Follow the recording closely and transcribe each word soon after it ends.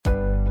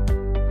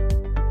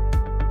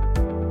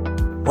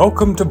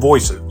Welcome to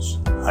Voices,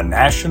 a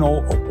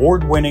national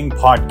award-winning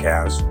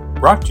podcast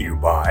brought to you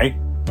by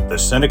the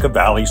Seneca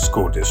Valley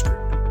School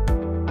District.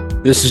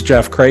 This is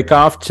Jeff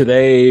Krakoff.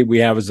 Today we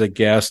have as a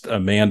guest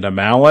Amanda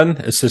Mallin,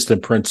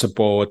 Assistant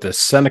Principal at the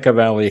Seneca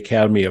Valley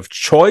Academy of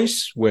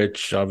Choice,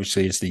 which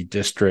obviously is the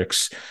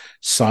district's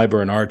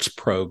cyber and arts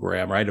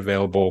program, right?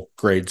 Available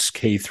grades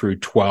K through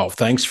 12.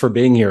 Thanks for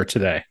being here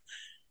today.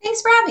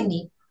 Thanks for having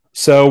me.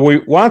 So we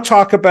want to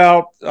talk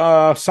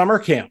about summer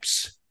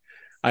camps.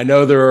 I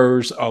know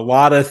there's a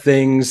lot of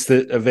things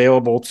that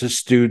available to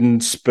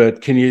students,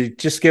 but can you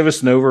just give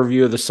us an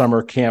overview of the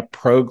summer camp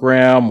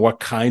program? What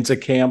kinds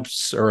of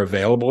camps are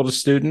available to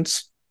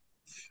students?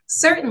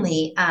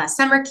 Certainly.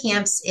 Summer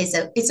camps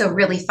it's a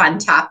really fun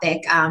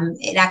topic.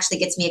 It actually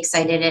gets me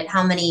excited at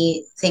how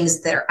many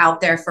things that are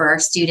out there for our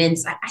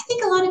students. I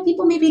think a lot of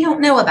people maybe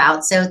don't know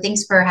about. So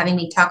thanks for having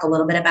me talk a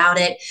little bit about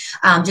it,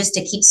 just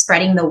to keep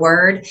spreading the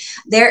word.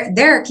 There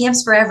are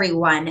camps for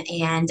everyone,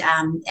 and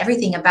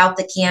everything about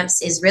the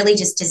camps is really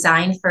just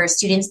designed for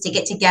students to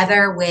get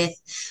together with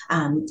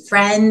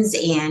friends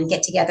and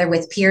get together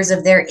with peers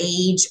of their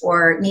age,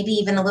 or maybe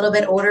even a little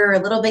bit older or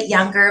a little bit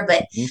younger,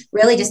 but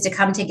really just to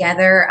come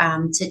together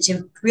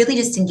to really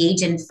just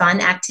engage in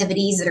fun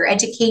activities that are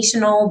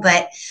educational,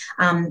 but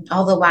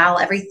all the while,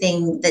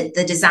 everything,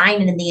 the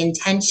design and the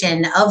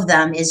intention of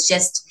them is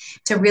just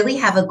to really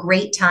have a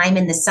great time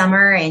in the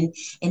summer and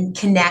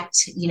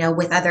connect,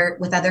 with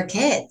other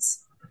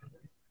kids.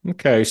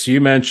 Okay, so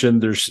you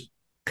mentioned there's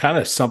kind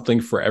of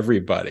something for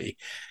everybody.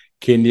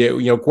 Can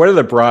you, what are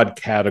the broad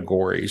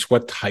categories?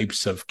 What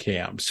types of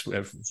camps,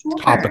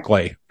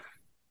 topically?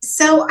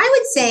 So I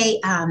would say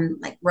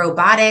like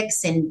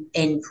robotics and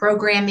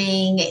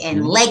programming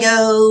and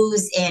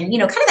Legos and,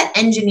 kind of that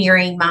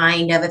engineering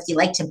mind of if you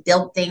like to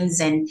build things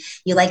and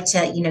you like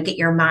to, get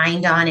your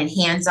mind on and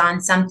hands on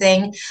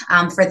something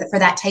for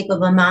that type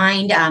of a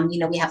mind.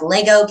 We have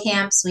Lego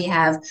camps. We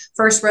have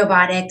FIRST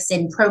Robotics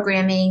and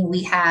programming.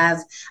 We have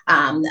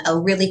a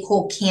really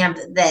cool camp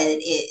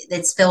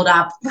that's filled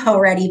up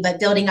already, but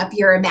building up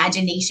your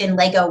imagination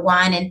Lego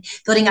 1 and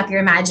building up your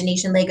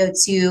imagination Lego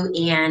 2,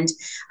 and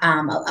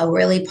a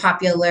really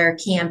popular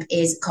camp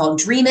is called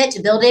Dream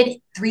It, Build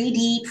It,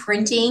 3D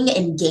printing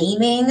and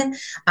gaming.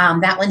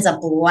 That one's a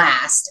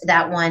blast.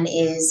 That one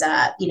is,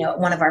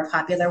 one of our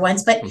popular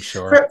ones. But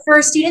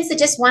for students that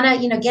just want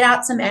to, get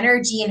out some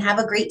energy and have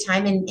a great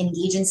time and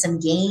engage in some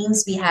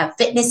games, we have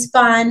fitness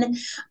fun.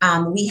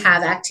 We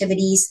have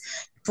activities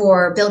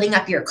for building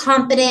up your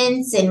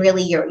confidence and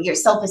really your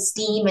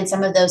self-esteem and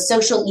some of those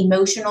social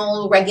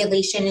emotional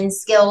regulation and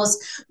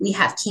skills. We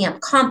have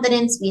Camp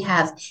Confidence, we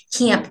have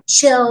Camp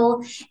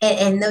Chill,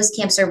 and those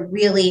camps are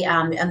really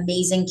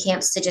amazing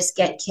camps to just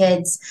get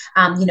kids,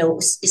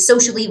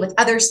 socially with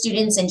other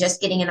students and just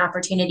getting an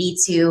opportunity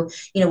to,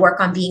 work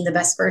on being the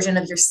best version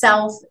of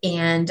yourself.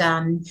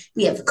 And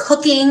we have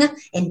cooking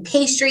and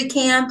pastry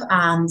camp.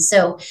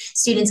 So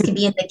students can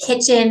be in the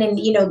kitchen and,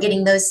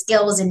 getting those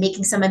skills and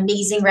making some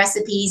amazing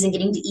recipes and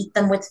getting to eat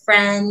them with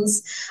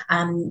friends.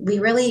 We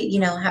really,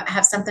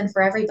 have something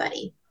for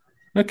everybody.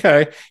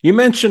 Okay. You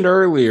mentioned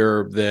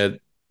earlier that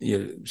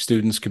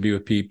students could be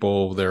with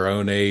people their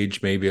own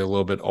age, maybe a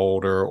little bit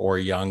older or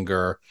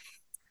younger.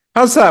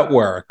 How's that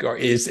work? Or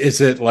is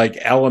it like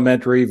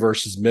elementary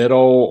versus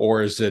middle,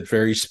 or is it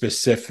very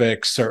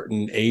specific,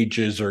 certain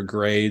ages or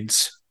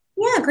grades?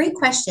 Yeah, great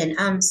question.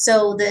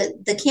 So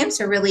the camps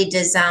are really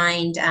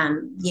designed,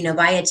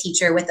 by a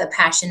teacher with a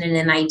passion and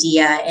an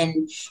idea,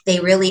 and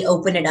they really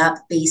open it up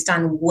based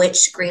on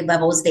which grade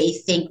levels they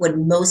think would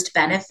most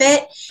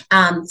benefit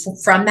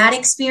from that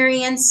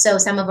experience. So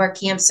some of our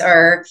camps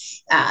are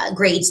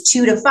grades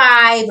 2 to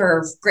 5,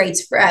 or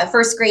grades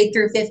first grade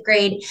through fifth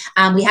grade.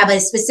 We have a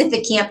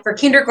specific camp for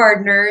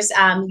kindergartners,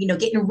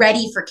 getting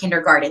ready for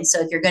kindergarten. So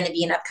if you're going to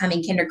be an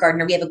upcoming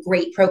kindergartner, we have a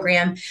great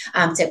program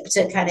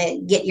to kind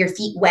of get your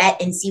feet wet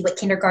and see what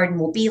kindergarten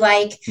will be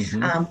like.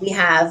 We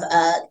have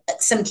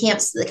some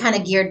camps that kind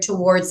of geared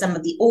towards some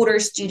of the older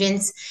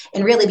students,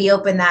 and really we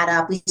open that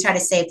up. We try to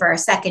say for our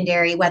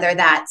secondary, whether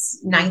that's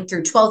 9th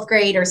through 12th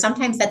grade, or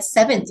sometimes that's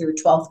 7th through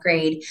 12th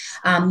grade,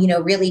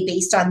 really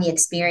based on the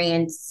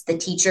experience, the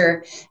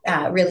teacher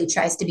really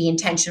tries to be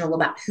intentional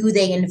about who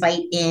they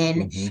invite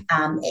in,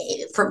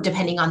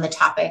 depending on the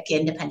topic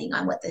and depending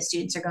on what the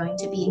students are going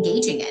to be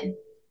engaging in.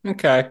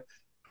 Okay.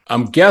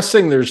 I'm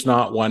guessing there's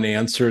not one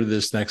answer to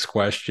this next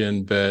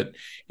question, but,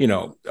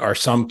 are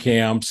some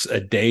camps a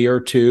day or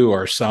two,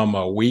 or some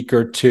a week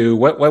or two?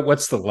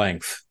 What's the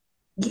length?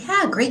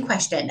 Yeah, great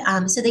question.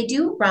 So they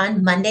do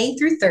run Monday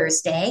through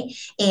Thursday,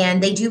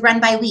 and they do run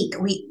by week.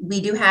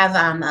 We do have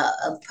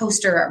a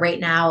poster right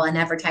now, an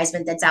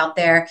advertisement that's out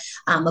there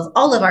of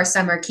all of our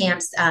summer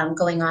camps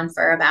going on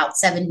for about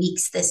 7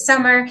 weeks this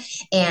summer.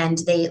 And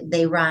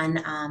they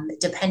run,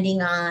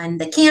 depending on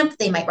the camp,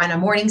 they might run a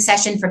morning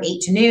session from 8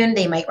 to noon.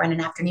 They might run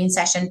an afternoon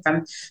session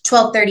from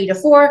 12:30 to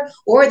 4,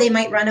 or they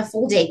might run a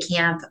full day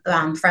camp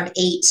from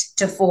 8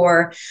 to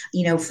 4,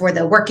 for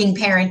the working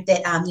parent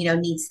that,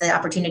 needs the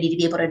opportunity to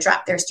be able to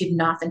drop their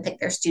student off and pick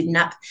their student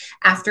up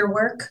after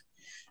work.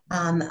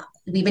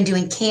 We've been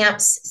doing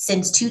camps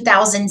since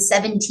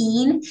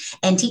 2017,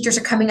 and teachers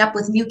are coming up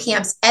with new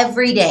camps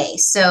every day.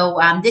 So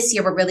this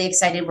year we're really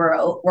excited.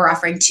 We're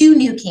offering 2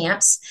 new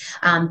camps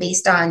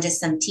based on just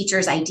some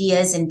teachers'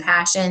 ideas and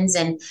passions.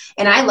 And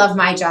I love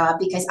my job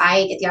because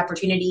I get the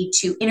opportunity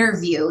to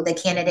interview the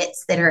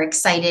candidates that are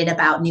excited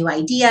about new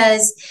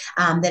ideas,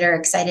 that are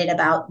excited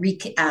about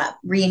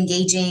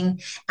re-engaging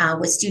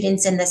with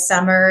students in the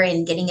summer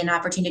and getting an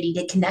opportunity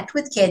to connect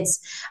with kids,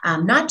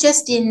 not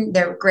just in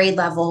their grade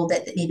level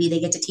that maybe they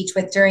get to teach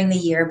with during the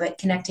year, but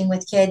connecting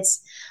with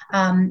kids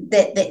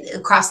that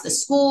across the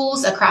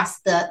schools, across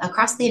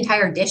the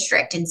entire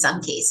district in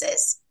some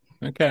cases.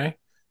 Okay.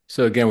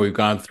 So again, we've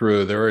gone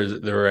through, there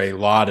are a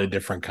lot of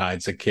different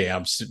kinds of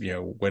camps,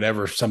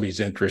 whatever somebody's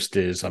interest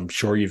is, I'm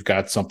sure you've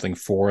got something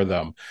for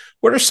them.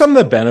 What are some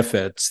of the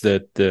benefits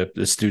that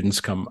the students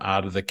come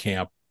out of the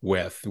camp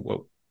with?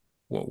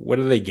 What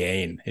do they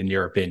gain, in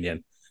your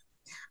opinion?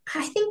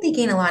 I think they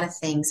gain a lot of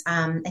things.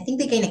 I think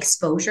they gain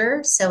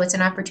exposure. So it's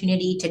an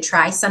opportunity to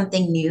try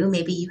something new.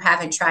 Maybe you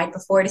haven't tried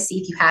before to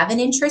see if you have an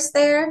interest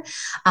there.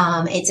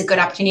 It's a good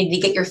opportunity to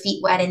get your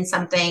feet wet in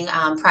something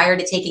prior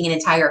to taking an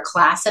entire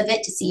class of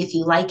it to see if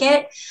you like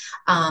it.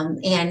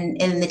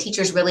 And the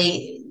teachers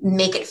really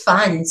make it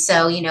fun.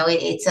 So,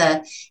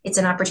 it's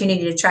an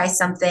opportunity to try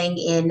something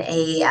in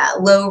a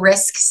low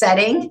risk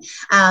setting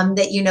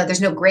that,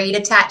 there's no grade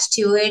attached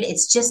to it.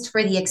 It's just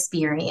for the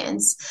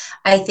experience.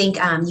 I think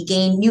you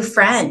gain new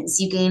friends.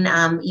 You gain,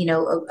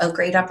 a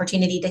great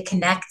opportunity to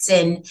connect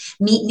and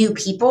meet new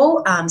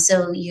people.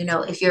 So,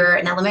 if you're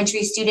an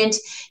elementary student,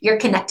 you're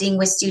connecting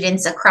with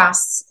students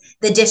across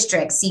the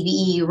district,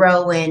 CVE,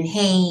 Rowan,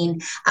 Hain,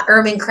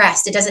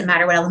 Crest. It doesn't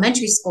matter what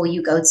elementary school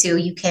you go to.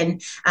 You can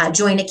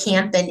join a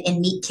camp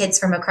and meet kids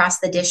from across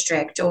the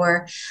district,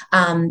 or,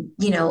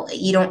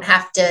 you don't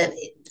have to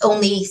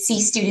only see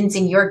students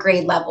in your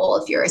grade level.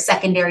 If you're a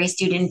secondary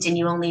student and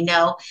you only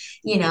know,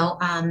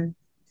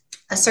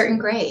 a certain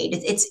grade.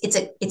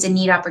 It's a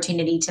neat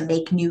opportunity to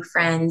make new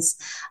friends.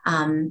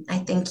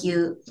 I think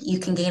you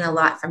can gain a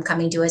lot from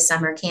coming to a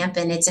summer camp,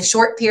 and it's a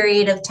short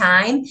period of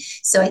time.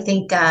 So I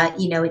think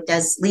it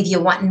does leave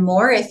you wanting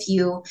more if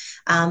you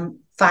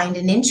find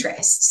an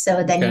interest.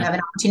 So then you have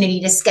an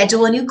opportunity to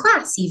schedule a new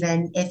class,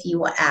 even if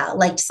you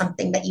liked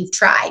something that you've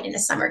tried in a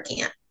summer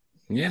camp.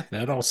 Yeah,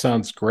 that all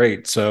sounds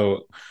great.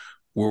 So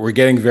we're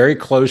getting very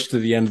close to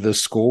the end of the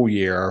school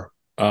year.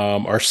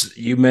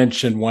 You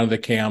mentioned one of the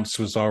camps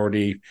was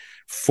already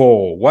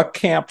full. What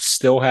camps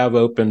still have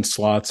open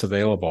slots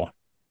available?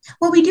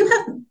 Well,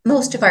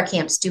 most of our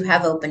camps do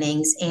have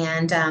openings.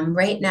 And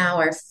right now,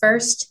 our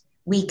first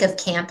week of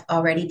camp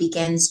already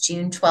begins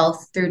June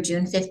 12th through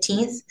June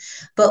 15th.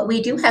 But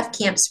we do have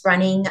camps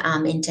running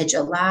into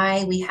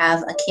July. We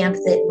have a camp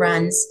that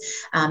runs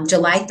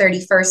July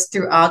 31st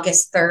through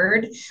August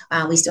 3rd.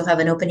 We still have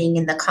an opening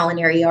in the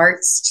Culinary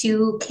Arts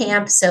 2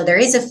 camp. So there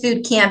is a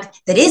food camp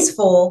that is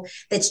full.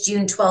 That's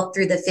June 12th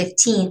through the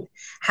 15th.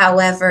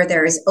 However,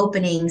 there is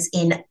openings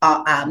into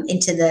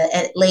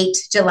the late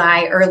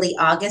July, early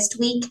August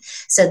week.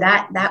 So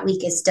that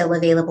week is still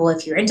available.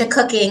 If you're into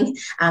cooking,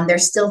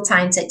 there's still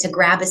time to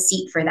grab a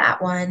seat for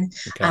that one.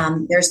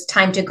 Okay. There's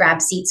time to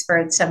grab seats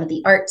for some of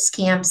the arts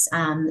camps,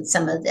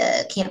 some of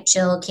the Camp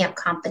Chill, Camp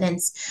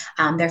Confidence.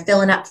 They're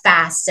filling up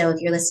fast. So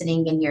if you're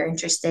listening and you're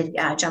interested,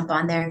 jump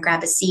on there and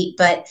grab a seat.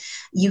 But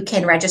you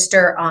can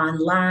register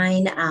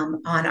online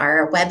on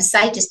our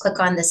website. Just click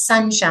on the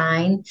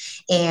sunshine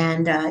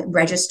and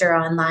register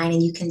online,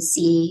 and you can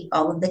see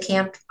all of the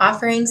camp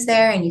offerings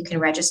there, and you can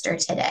register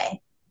today.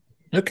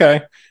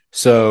 Okay.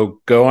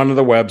 So go onto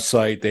the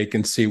website. They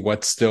can see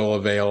what's still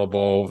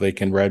available. They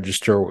can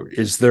register.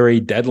 Is there a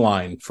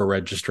deadline for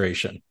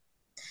registration?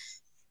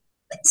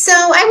 So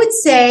I would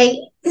say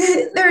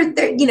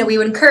we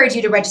would encourage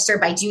you to register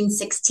by June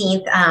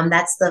 16th.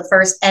 That's the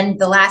first and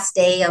the last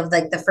day of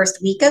the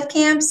first week of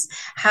camps.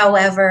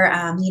 However,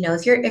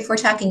 if we're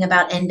talking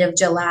about end of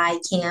July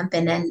camp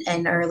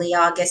and early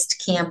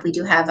August camp, we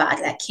do have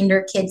that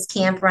Kinder Kids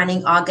camp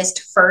running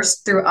August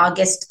 1st through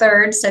August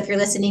 3rd. So if you're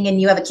listening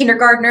and you have a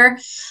kindergartner,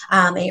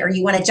 or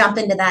you want to jump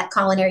into that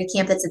culinary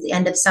camp that's at the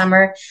end of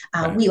summer,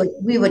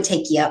 we would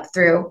take you up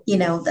through,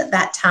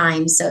 that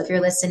time. So if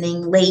you're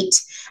listening late,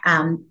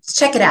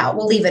 check it out.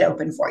 We'll leave it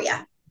open for you.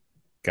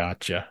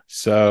 Gotcha.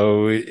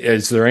 So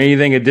is there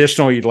anything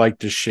additional you'd like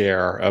to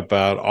share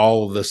about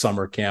all of the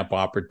summer camp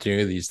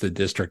opportunities the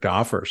district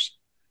offers?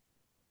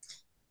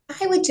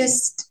 I would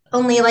just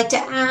only like to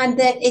add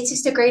that it's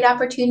just a great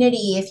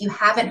opportunity, if you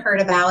haven't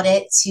heard about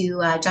it, to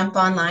jump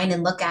online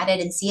and look at it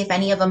and see if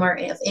any of them are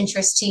of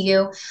interest to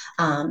you.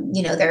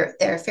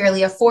 They're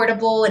fairly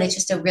affordable, and it's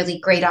just a really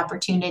great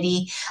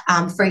opportunity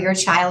for your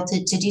child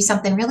to do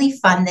something really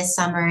fun this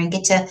summer and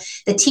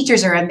the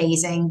teachers are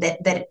amazing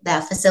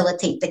that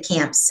facilitate the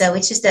camps. So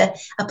it's just a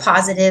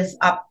positive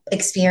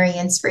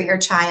experience for your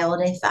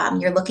child if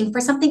you're looking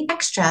for something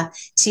extra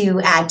to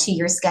add to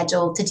your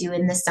schedule to do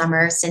in the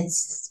summer,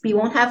 since we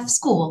won't have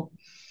school.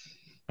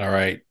 All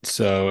right.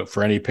 So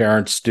for any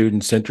parents,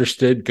 students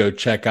interested, go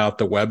check out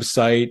the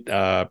website.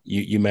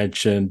 You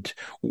mentioned,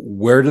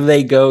 where do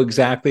they go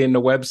exactly in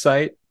the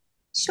website?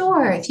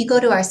 Sure. If you go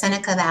to our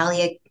Seneca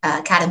Valley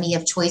Academy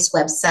of Choice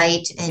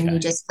website and you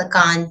just click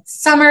on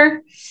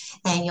summer,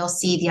 and you'll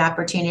see the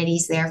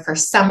opportunities there for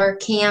summer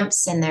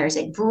camps. And there's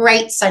a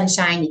bright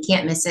sunshine. You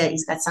can't miss it.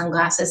 He's got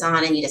sunglasses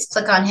on, and you just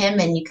click on him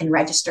and you can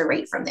register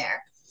right from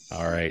there.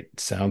 All right.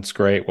 Sounds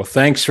great. Well,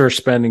 thanks for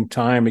spending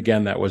time.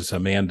 Again, that was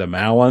Amanda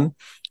Mallin,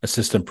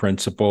 assistant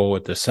principal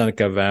at the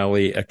Seneca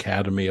Valley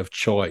Academy of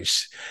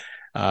Choice.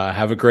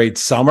 Have a great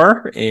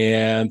summer,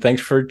 and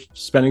thanks for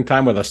spending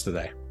time with us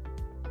today.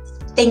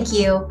 Thank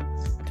you.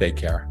 Take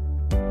care.